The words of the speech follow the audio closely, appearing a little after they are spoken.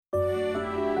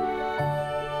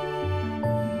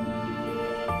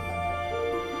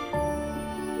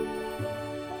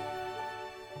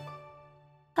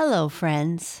Hello,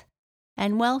 friends,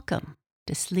 and welcome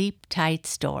to Sleep Tight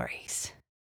Stories.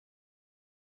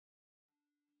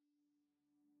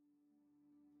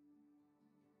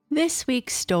 This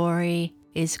week's story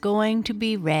is going to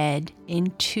be read in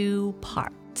 2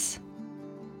 parts.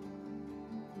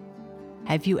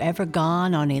 Have you ever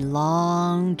gone on a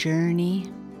long journey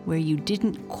where you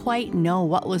didn't quite know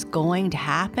what was going to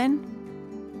happen?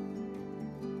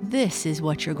 This is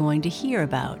what you're going to hear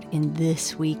about in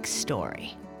this week's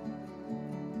story.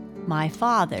 My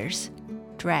Father's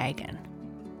Dragon.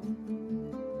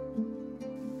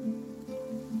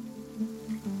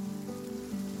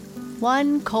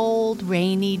 One cold,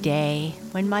 rainy day,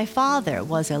 when my father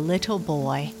was a little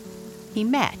boy, he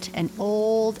met an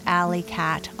old alley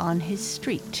cat on his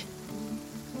street.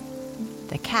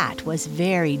 The cat was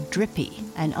very drippy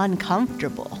and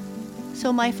uncomfortable,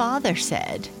 so my father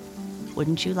said,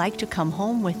 "Wouldn't you like to come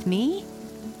home with me?"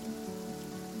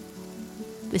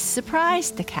 This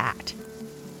surprised the cat.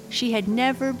 She had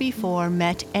never before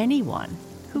met anyone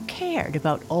who cared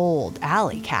about old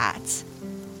alley cats.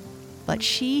 But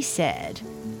she said,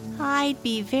 "I'd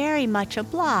be very much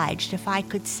obliged if I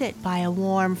could sit by a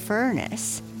warm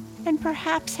furnace and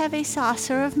perhaps have a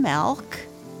saucer of milk."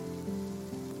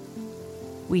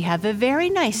 "We have a very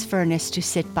nice furnace to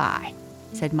sit by,"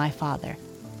 said my father,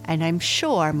 "and I'm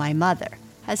sure my mother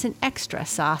has an extra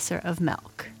saucer of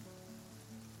milk."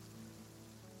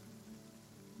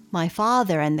 My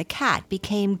father and the cat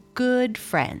became good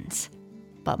friends,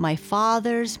 but my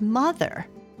father's mother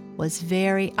was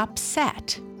very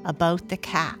upset about the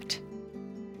cat.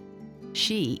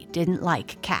 She didn't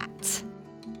like cats,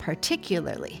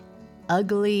 particularly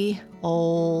ugly,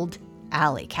 old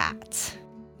alley cats.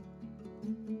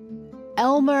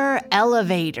 "Elmer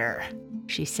Elevator,"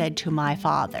 she said to my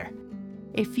father,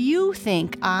 "if you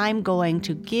think I'm going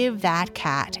to give that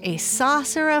cat a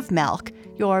saucer of milk,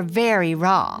 you're very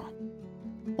wrong.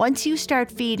 Once you start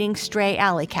feeding stray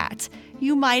alley cats,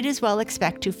 you might as well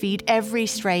expect to feed every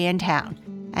stray in town,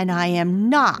 and I am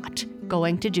not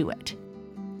going to do it."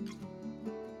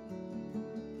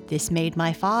 This made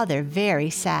my father very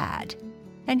sad,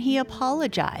 and he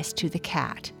apologized to the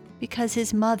cat because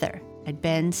his mother had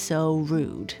been so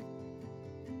rude.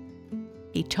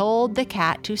 He told the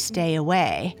cat to stay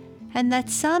away and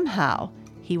that somehow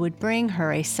he would bring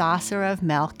her a saucer of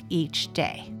milk each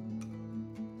day.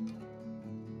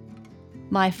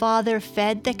 My father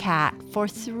fed the cat for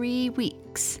 3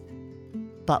 weeks,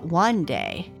 but one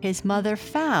day his mother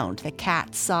found the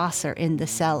cat's saucer in the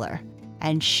cellar,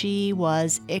 and she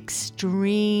was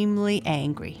extremely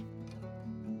angry.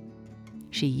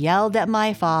 She yelled at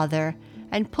my father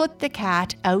and put the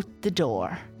cat out the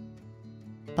door.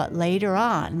 But later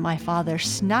on, my father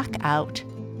snuck out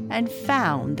and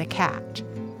found the cat.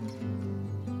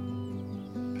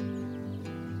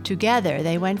 Together,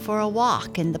 they went for a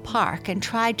walk in the park and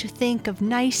tried to think of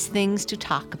nice things to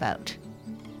talk about.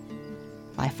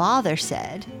 My father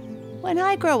said, "When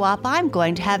I grow up, I'm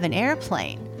going to have an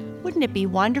airplane. Wouldn't it be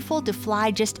wonderful to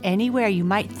fly just anywhere you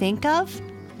might think of?"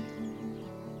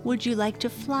 "Would you like to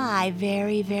fly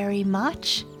very, very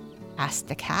much?" asked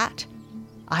the cat.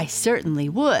 "I certainly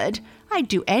would. I'd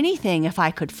do anything if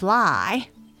I could fly."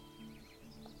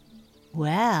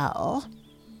 "Well,"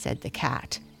 said the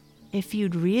cat, "if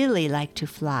you'd really like to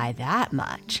fly that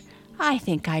much, I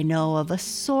think I know of a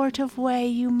sort of way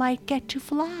you might get to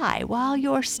fly while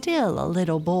you're still a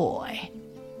little boy."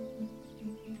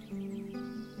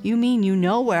 "You mean you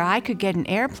know where I could get an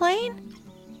airplane?"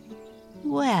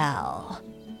 "Well,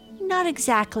 not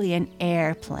exactly an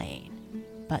airplane,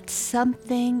 but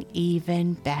something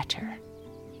even better.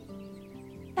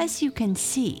 As you can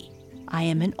see, I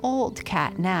am an old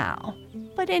cat now,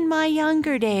 but in my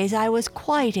younger days I was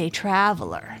quite a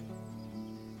traveler.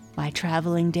 My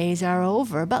traveling days are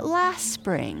over, but last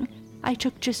spring I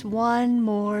took just one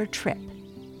more trip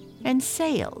and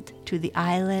sailed to the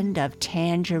island of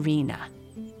Tangerina,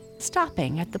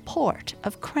 stopping at the port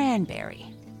of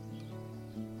Cranberry.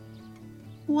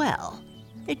 Well,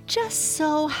 it just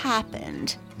so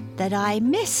happened that I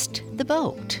missed the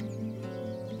boat,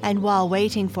 and while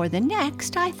waiting for the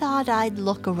next, I thought I'd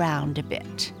look around a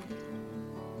bit.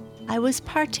 I was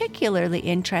particularly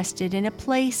interested in a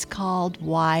place called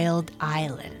Wild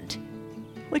Island,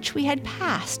 which we had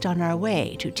passed on our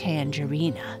way to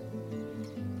Tangerina.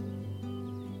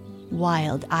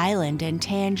 Wild Island and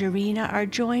Tangerina are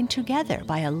joined together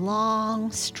by a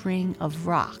long string of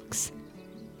rocks,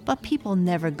 but people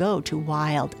never go to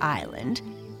Wild Island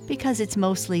because it's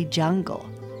mostly jungle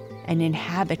and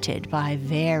inhabited by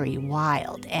very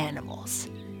wild animals.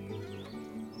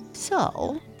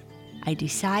 So I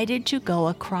decided to go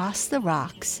across the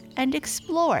rocks and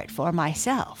explore it for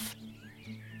myself.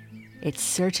 It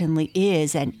certainly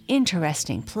is an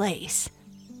interesting place,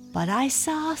 but I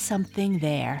saw something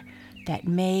there that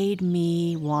made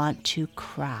me want to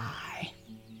cry.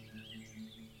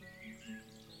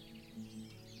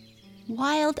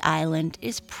 Wild Island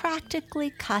is practically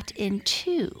cut in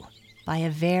two by a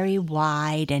very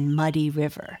wide and muddy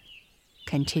river,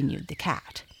 continued the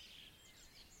cat.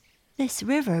 This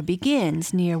river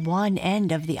begins near one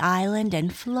end of the island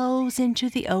and flows into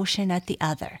the ocean at the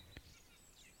other.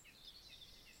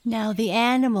 Now, the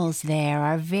animals there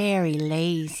are very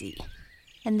lazy,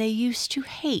 and they used to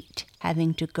hate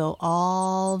having to go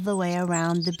all the way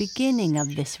around the beginning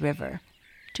of this river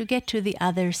to get to the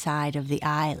other side of the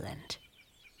island.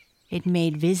 It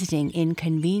made visiting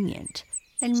inconvenient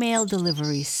and mail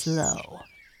delivery slow,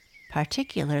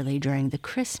 particularly during the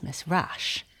Christmas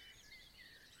rush.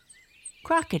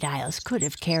 Crocodiles could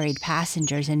have carried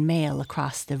passengers and mail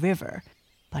across the river,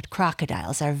 but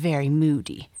crocodiles are very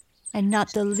moody and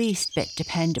not the least bit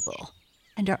dependable,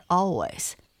 and are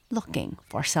always looking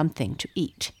for something to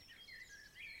eat.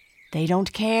 They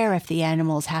don't care if the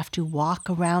animals have to walk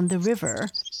around the river,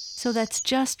 so that's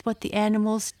just what the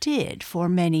animals did for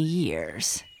many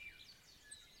years.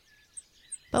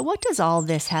 But what does all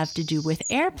this have to do with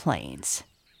airplanes?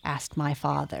 Asked my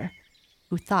father,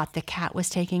 who thought the cat was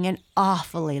taking an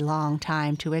awfully long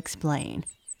time to explain.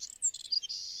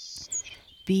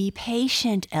 Be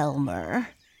patient, Elmer,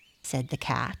 said the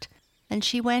cat, and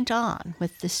she went on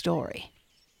with the story.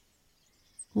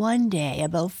 One day,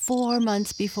 about 4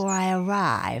 months before I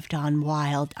arrived on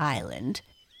Wild Island,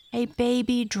 a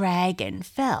baby dragon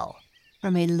fell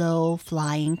from a low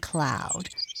flying cloud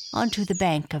onto the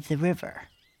bank of the river.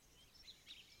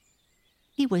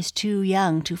 He was too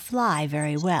young to fly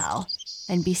very well,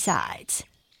 and besides,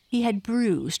 he had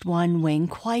bruised one wing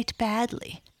quite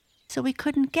badly, so he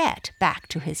couldn't get back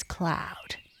to his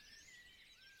cloud.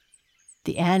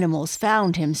 The animals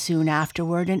found him soon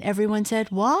afterward, and everyone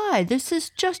said, "Why, this is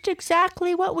just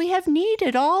exactly what we have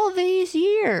needed all these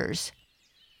years."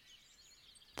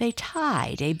 They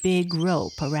tied a big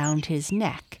rope around his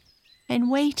neck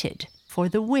and waited for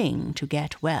the wing to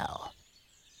get well.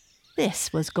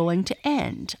 This was going to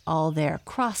end all their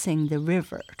crossing the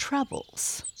river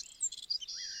troubles.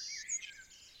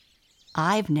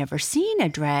 "I've never seen a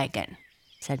dragon,"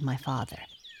 said my father.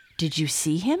 "Did you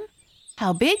see him?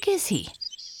 How big is he?"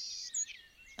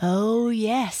 "Oh,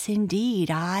 yes, indeed,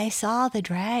 I saw the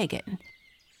dragon.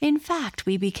 In fact,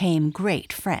 we became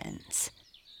great friends,"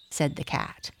 said the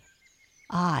cat.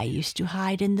 "I used to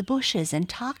hide in the bushes and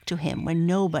talk to him when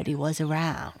nobody was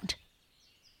around.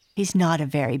 He's not a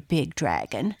very big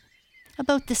dragon,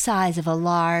 about the size of a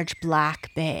large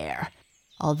black bear,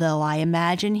 although I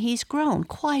imagine he's grown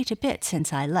quite a bit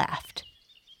since I left.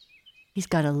 He's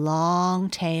got a long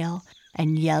tail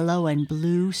and yellow and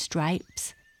blue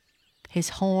stripes. His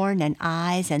horn and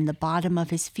eyes and the bottom of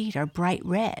his feet are bright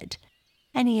red,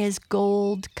 and he has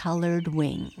gold-colored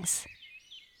wings."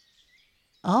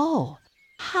 "Oh,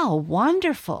 how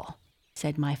wonderful,"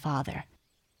 said my father.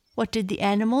 "What did the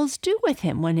animals do with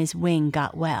him when his wing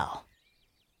got well?"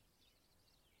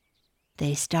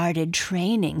 "They started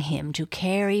training him to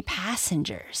carry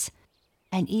passengers,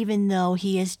 and even though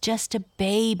he is just a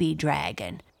baby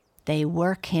dragon, they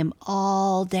work him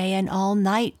all day and all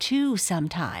night, too,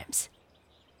 sometimes.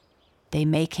 They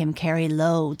make him carry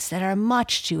loads that are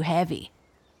much too heavy,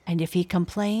 and if he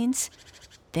complains,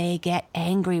 they get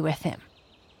angry with him.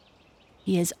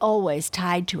 He is always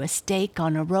tied to a stake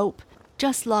on a rope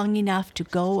just long enough to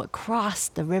go across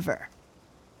the river.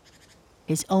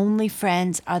 His only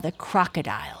friends are the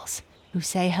crocodiles, who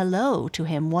say hello to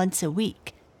him once a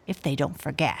week if they don't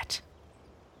forget.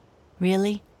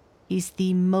 Really, he's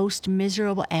the most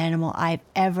miserable animal I've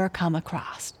ever come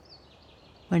across.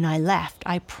 When I left,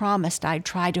 I promised I'd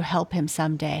try to help him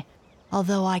someday,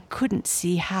 although I couldn't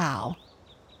see how.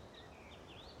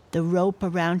 The rope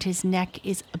around his neck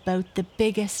is about the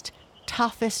biggest,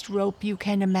 toughest rope you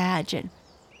can imagine.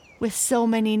 With so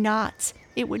many knots,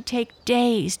 it would take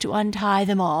days to untie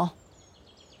them all.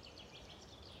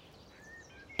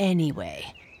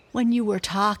 Anyway, when you were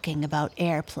talking about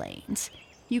airplanes,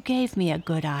 you gave me a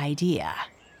good idea.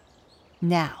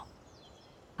 Now,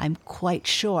 I'm quite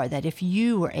sure that if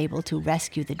you were able to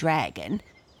rescue the dragon,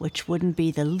 which wouldn't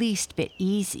be the least bit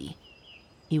easy,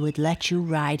 he would let you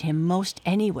ride him most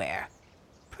anywhere,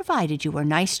 provided you were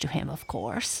nice to him, of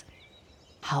course.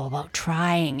 How about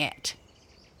trying it?"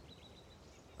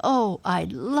 "Oh,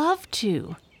 I'd love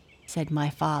to," said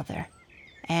my father,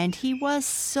 and he was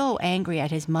so angry at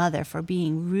his mother for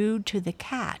being rude to the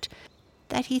cat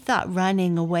that he thought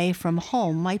running away from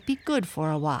home might be good for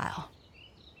a while.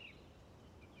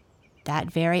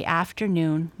 That very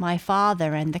afternoon, my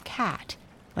father and the cat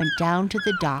went down to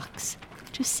the docks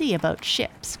to see about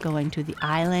ships going to the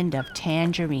island of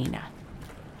Tangerina.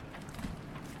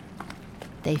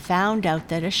 They found out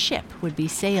that a ship would be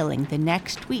sailing the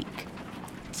next week,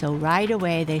 so right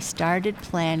away they started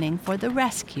planning for the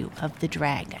rescue of the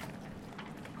dragon.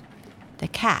 The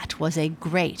cat was a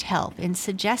great help in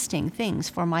suggesting things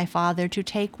for my father to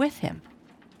take with him,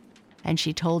 and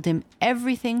she told him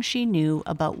everything she knew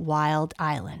about Wild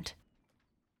Island.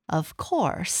 Of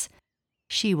course,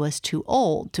 she was too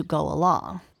old to go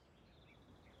along.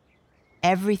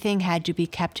 Everything had to be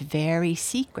kept very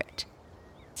secret,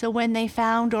 so when they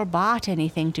found or bought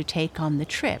anything to take on the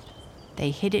trip,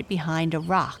 they hid it behind a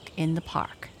rock in the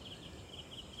park.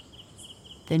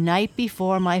 The night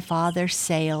before my father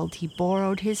sailed, he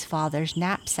borrowed his father's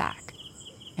knapsack,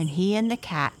 and he and the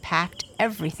cat packed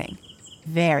everything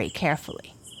very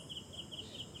carefully.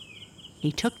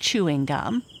 He took chewing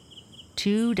gum,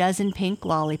 24 pink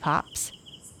lollipops,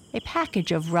 a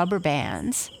package of rubber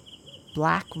bands,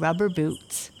 black rubber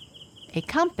boots, a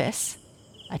compass,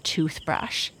 a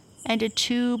toothbrush, and a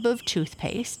tube of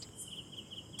toothpaste,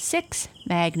 6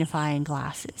 magnifying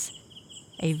glasses,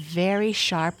 a very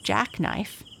sharp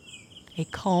jackknife, a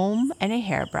comb and a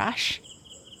hairbrush,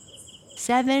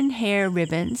 7 hair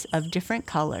ribbons of different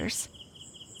colors,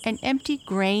 an empty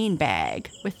grain bag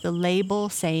with the label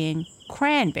saying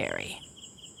cranberry,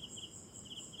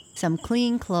 some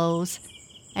clean clothes,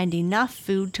 and enough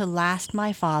food to last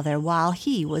my father while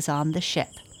he was on the ship.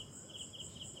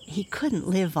 He couldn't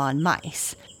live on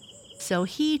mice, so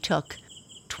he took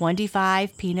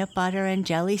 25 peanut butter and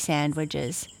jelly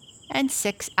sandwiches and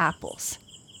 6 apples,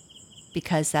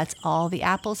 because that's all the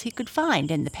apples he could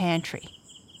find in the pantry.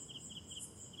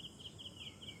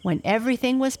 When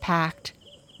everything was packed,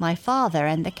 my father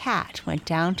and the cat went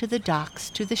down to the docks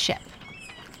to the ship.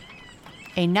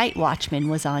 A night watchman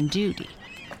was on duty,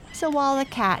 so while the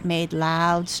cat made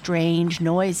loud, strange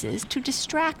noises to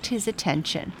distract his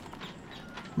attention,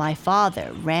 my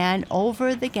father ran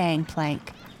over the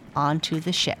gangplank onto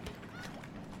the ship.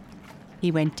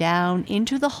 He went down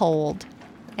into the hold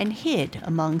and hid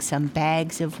among some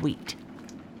bags of wheat.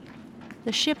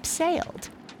 The ship sailed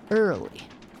early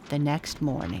the next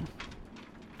morning.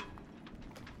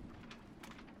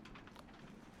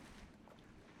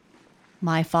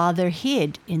 My father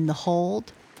hid in the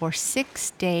hold for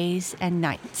 6 days and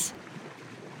nights.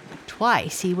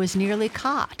 Twice he was nearly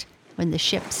caught when the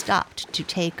ship stopped to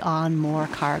take on more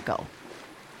cargo.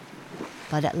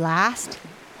 But at last,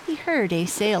 he heard a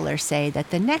sailor say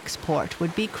that the next port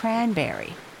would be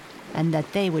Cranberry, and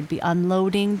that they would be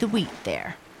unloading the wheat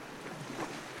there.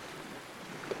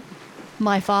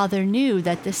 My father knew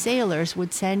that the sailors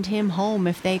would send him home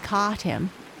if they caught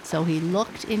him, so he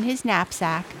looked in his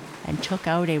knapsack and took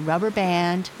out a rubber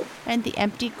band and the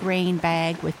empty grain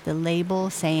bag with the label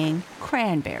saying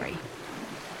Cranberry.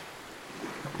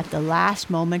 At the last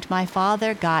moment, my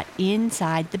father got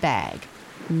inside the bag,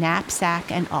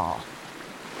 knapsack and all,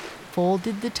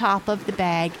 folded the top of the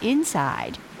bag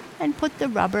inside, and put the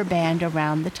rubber band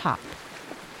around the top.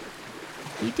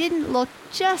 He didn't look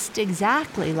just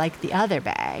exactly like the other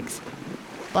bags,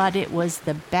 but it was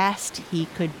the best he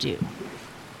could do.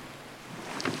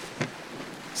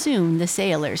 Soon the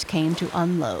sailors came to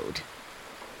unload.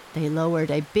 They lowered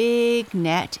a big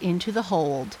net into the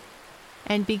hold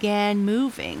and began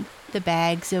moving the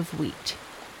bags of wheat.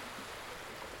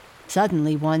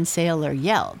 Suddenly one sailor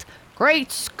yelled,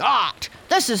 "Great Scott!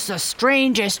 This is the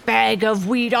strangest bag of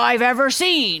wheat I've ever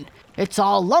seen! It's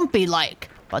all lumpy-like,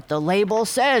 but the label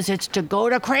says it's to go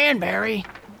to Cranberry."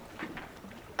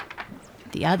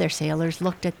 The other sailors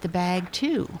looked at the bag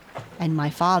too, and my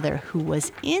father, who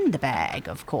was in the bag,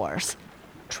 of course,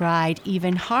 tried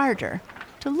even harder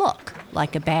to look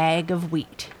like a bag of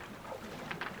wheat.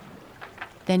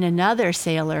 Then another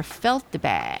sailor felt the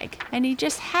bag, and he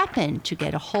just happened to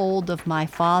get a hold of my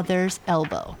father's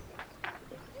elbow.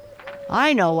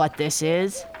 "I know what this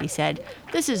is," he said.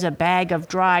 "This is a bag of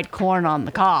dried corn on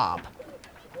the cob."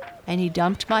 And he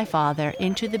dumped my father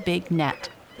into the big net,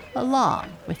 along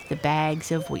with the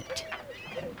bags of wheat.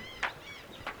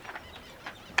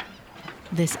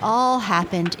 This all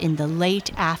happened in the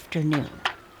late afternoon,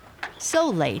 so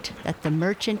late that the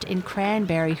merchant in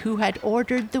Cranberry who had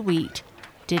ordered the wheat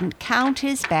didn't count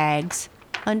his bags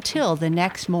until the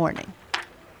next morning.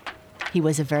 He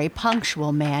was a very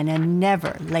punctual man and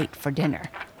never late for dinner.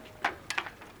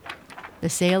 The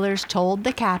sailors told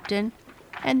the captain,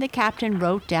 and the captain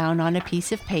wrote down on a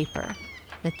piece of paper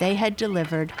that they had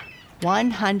delivered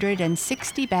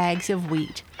 160 bags of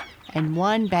wheat and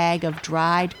 1 bag of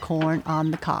dried corn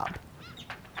on the cob.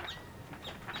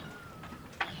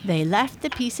 They left the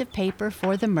piece of paper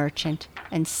for the merchant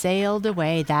and sailed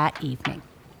away that evening.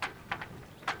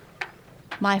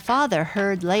 My father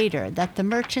heard later that the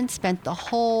merchant spent the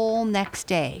whole next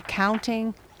day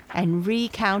counting and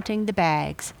recounting the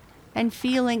bags and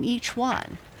feeling each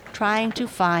one, trying to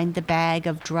find the bag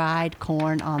of dried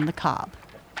corn on the cob.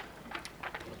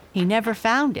 He never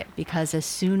found it because as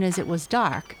soon as it was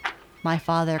dark, my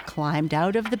father climbed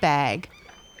out of the bag,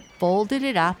 folded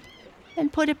it up,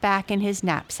 and put it back in his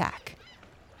knapsack.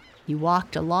 He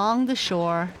walked along the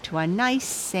shore to a nice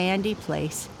sandy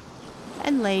place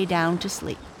and lay down to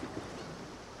sleep.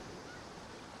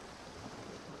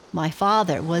 My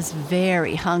father was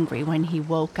very hungry when he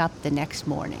woke up the next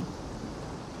morning.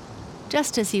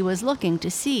 Just as he was looking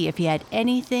to see if he had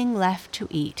anything left to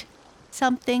eat,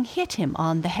 something hit him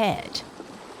on the head.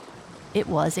 It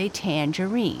was a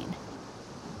tangerine.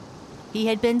 He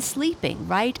had been sleeping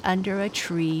right under a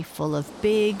tree full of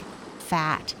big,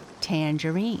 fat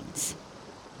tangerines.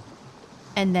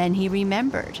 And then he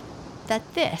remembered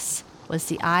that this was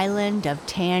the island of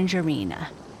Tangerina.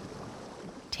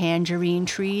 Tangerine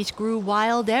trees grew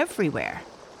wild everywhere.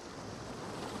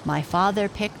 My father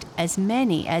picked as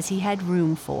many as he had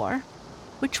room for,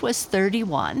 which was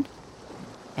 31,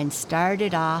 and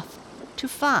started off to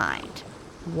find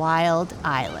Wild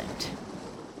Island.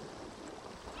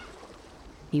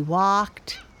 He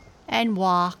walked and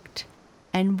walked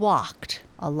and walked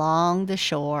along the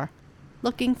shore,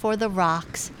 looking for the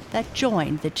rocks that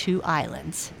joined the 2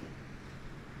 islands.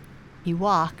 He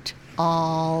walked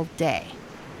all day,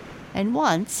 and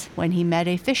once, when he met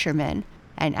a fisherman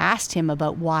and asked him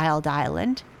about Wild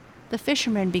Island, the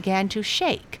fisherman began to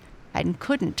shake and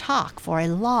couldn't talk for a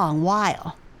long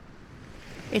while.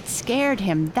 It scared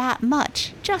him that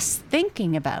much just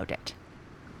thinking about it.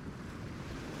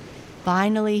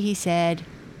 Finally, he said,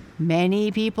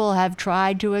 "Many people have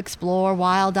tried to explore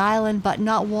Wild Island, but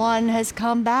not one has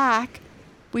come back.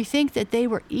 We think that they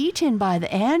were eaten by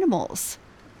the animals."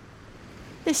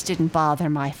 This didn't bother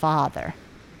my father.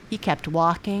 He kept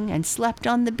walking and slept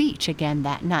on the beach again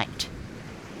that night.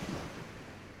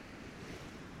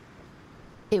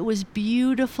 It was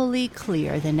beautifully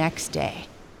clear the next day,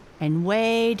 and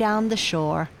way down the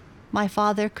shore, my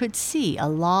father could see a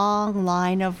long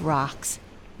line of rocks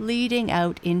leading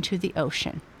out into the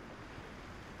ocean.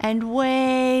 And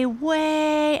way,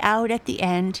 way out at the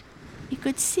end, he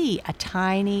could see a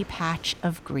tiny patch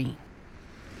of green.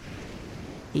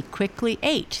 He quickly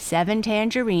ate 7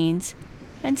 tangerines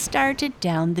and started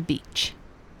down the beach.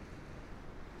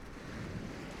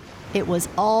 It was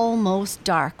almost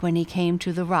dark when he came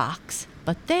to the rocks,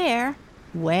 but there,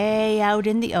 way out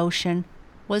in the ocean,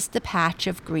 was the patch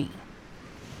of green.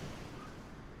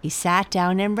 He sat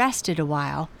down and rested a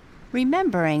while,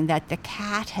 remembering that the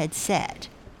cat had said,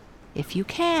 "If you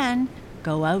can,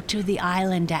 go out to the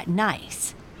island at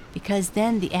night, because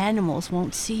then the animals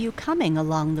won't see you coming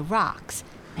along the rocks,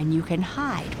 and you can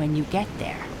hide when you get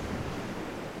there."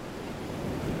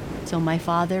 So my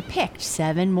father picked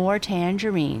 7 more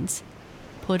tangerines,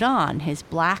 put on his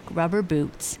black rubber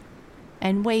boots,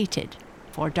 and waited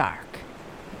for dark.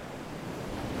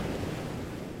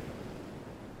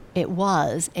 It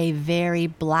was a very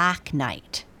black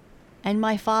night, and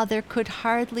my father could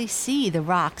hardly see the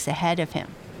rocks ahead of him.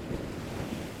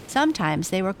 Sometimes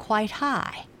they were quite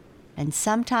high, and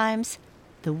sometimes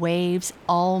the waves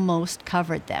almost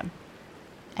covered them,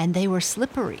 and they were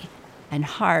slippery and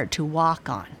hard to walk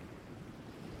on.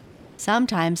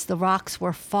 Sometimes the rocks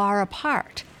were far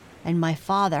apart, and my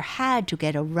father had to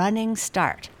get a running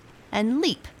start and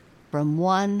leap from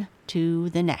one to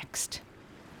the next.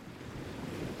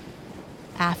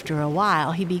 After a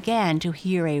while, he began to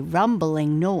hear a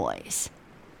rumbling noise.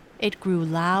 It grew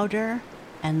louder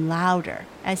and louder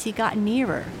as he got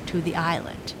nearer to the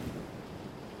island.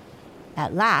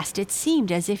 At last, it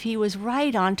seemed as if he was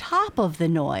right on top of the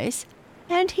noise,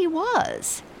 and he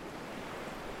was.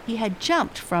 He had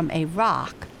jumped from a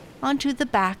rock onto the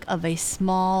back of a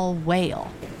small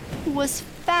whale, who was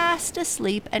fast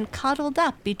asleep and cuddled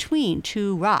up between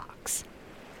 2 rocks.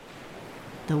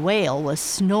 The whale was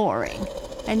snoring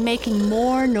and making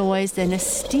more noise than a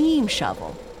steam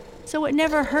shovel, so it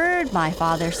never heard my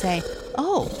father say,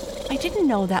 "Oh, I didn't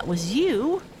know that was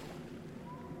you."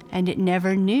 And it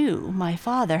never knew my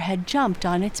father had jumped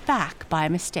on its back by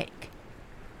mistake.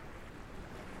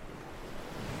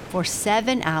 For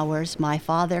 7 hours, my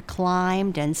father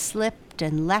climbed and slipped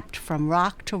and leapt from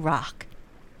rock to rock.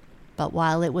 But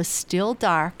while it was still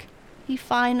dark, he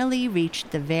finally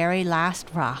reached the very last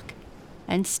rock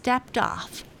and stepped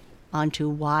off onto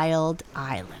Wild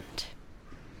Island.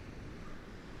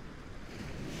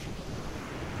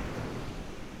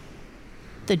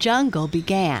 The jungle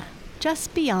began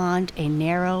just beyond a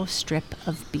narrow strip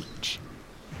of beach.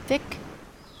 Thick,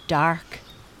 dark,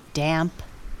 damp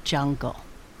jungle.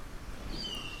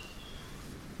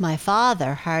 My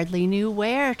father hardly knew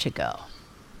where to go,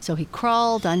 so he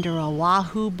crawled under a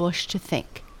wahoo bush to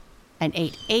think, and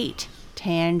ate 8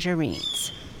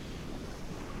 tangerines.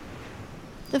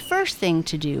 The first thing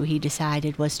to do, he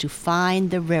decided, was to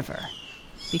find the river,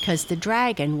 because the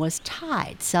dragon was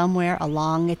tied somewhere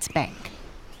along its bank.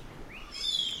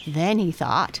 Then he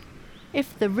thought,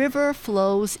 if the river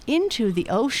flows into the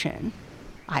ocean,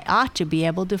 I ought to be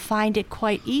able to find it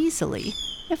quite easily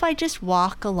if I just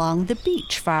walk along the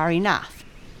beach far enough.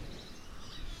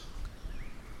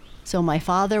 So my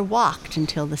father walked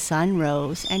until the sun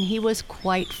rose and he was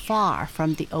quite far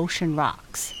from the ocean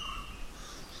rocks.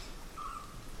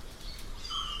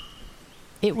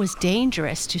 It was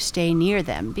dangerous to stay near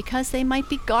them because they might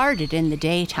be guarded in the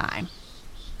daytime.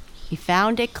 He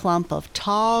found a clump of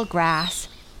tall grass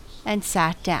and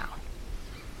sat down.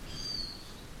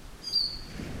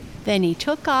 Then he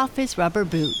took off his rubber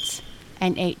boots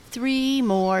and ate 3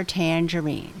 more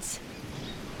tangerines.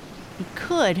 He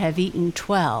could have eaten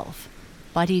 12,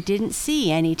 but he didn't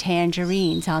see any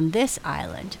tangerines on this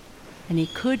island, and he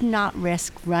could not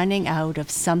risk running out of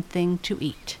something to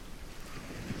eat.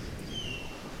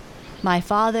 My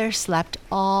father slept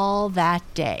all that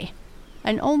day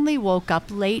and only woke up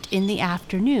late in the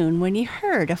afternoon when he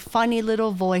heard a funny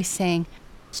little voice saying,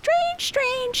 "Strange,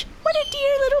 strange, what a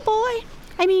dear little boy.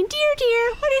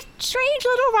 Dear, what a strange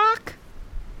little rock."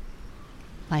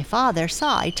 My father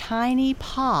saw a tiny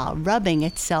paw rubbing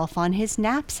itself on his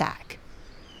knapsack.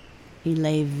 He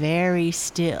lay very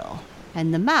still,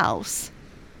 and the mouse,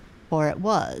 for it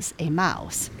was a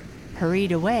mouse,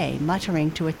 hurried away,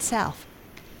 muttering to itself,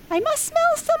 "I must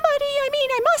smell somebody,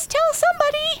 I must tell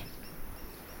somebody."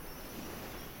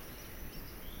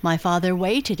 My father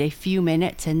waited a few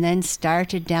minutes and then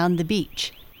started down the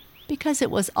beach, because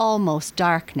it was almost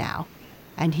dark now,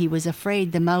 and he was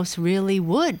afraid the mouse really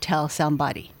would tell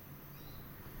somebody.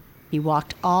 He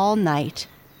walked all night,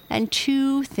 and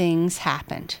 2 things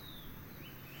happened.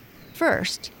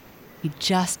 First, he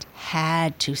just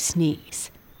had to sneeze,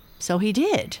 so he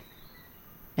did.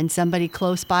 And somebody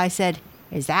close by said,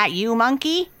 "Is that you,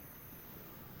 Monkey?"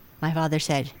 My father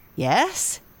said,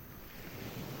 "Yes."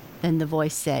 Then the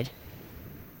voice said,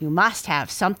 "You must have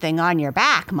something on your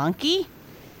back, Monkey."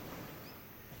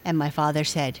 And my father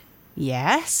said,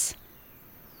 "Yes,"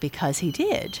 because he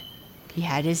did. He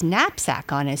had his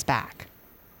knapsack on his back.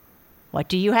 "What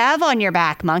do you have on your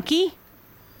back, Monkey?"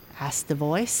 asked the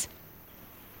voice.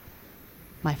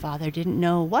 My father didn't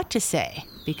know what to say,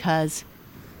 because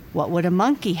what would a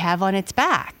monkey have on its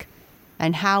back?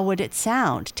 And how would it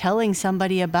sound telling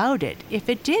somebody about it if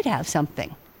it did have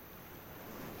something?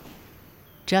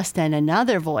 Just then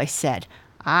another voice said,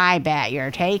 "I bet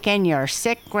you're taking your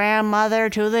sick grandmother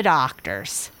to the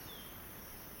doctor's."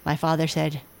 My father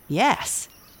said, "Yes,"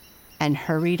 and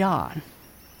hurried on.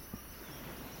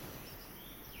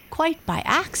 Quite by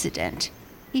accident,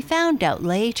 he found out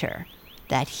later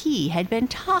that he had been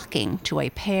talking to a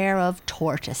pair of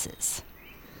tortoises.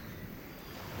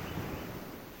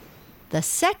 The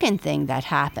second thing that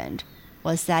happened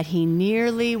was that he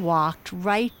nearly walked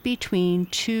right between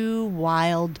 2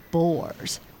 wild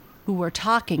boars who were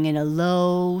talking in a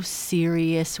low,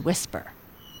 serious whisper.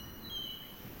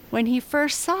 When he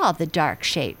first saw the dark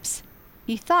shapes,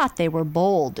 he thought they were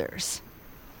boulders.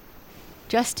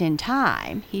 Just in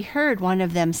time, he heard one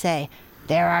of them say,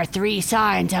 "There are 3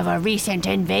 signs of a recent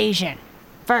invasion.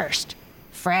 First,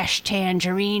 fresh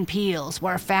tangerine peels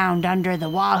were found under the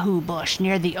wahoo bush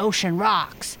near the ocean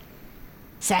rocks.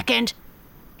 Second,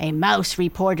 a mouse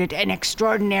reported an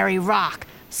extraordinary rock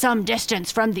some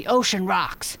distance from the ocean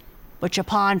rocks, which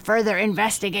upon further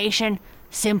investigation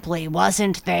simply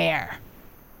wasn't there.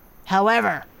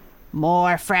 However,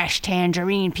 more fresh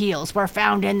tangerine peels were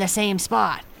found in the same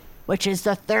spot, which is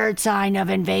the 3rd sign of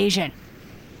invasion.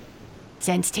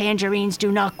 Since tangerines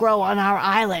do not grow on our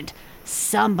island,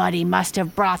 somebody must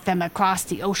have brought them across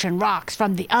the ocean rocks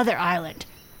from the other island,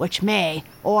 which may,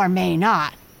 or may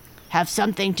not, have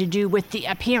something to do with the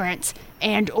appearance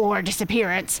and or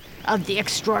disappearance of the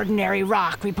extraordinary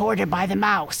rock reported by the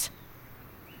mouse."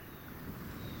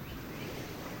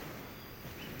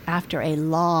 After a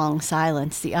long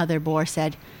silence, the other boar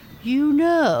said, "You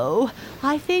know,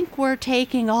 I think we're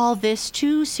taking all this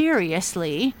too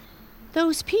seriously.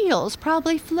 Those peels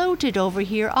probably floated over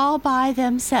here all by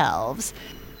themselves.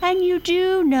 And you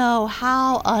do know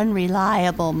how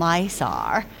unreliable mice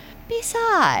are.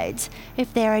 Besides,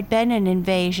 if there had been an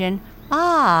invasion,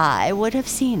 I would have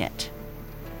seen it."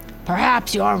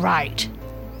 "Perhaps you're right,"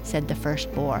 said the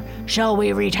first boar. "Shall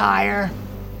we retire?"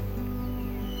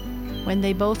 When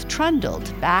they both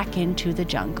trundled back into the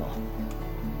jungle.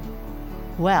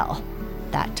 Well,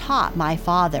 that taught my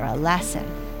father a lesson,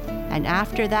 and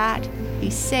after that, he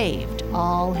saved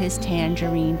all his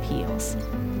tangerine peels.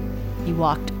 He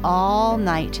walked all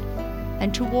night,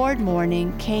 and toward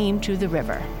morning came to the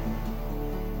river.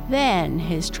 Then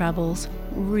his troubles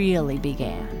really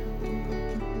began.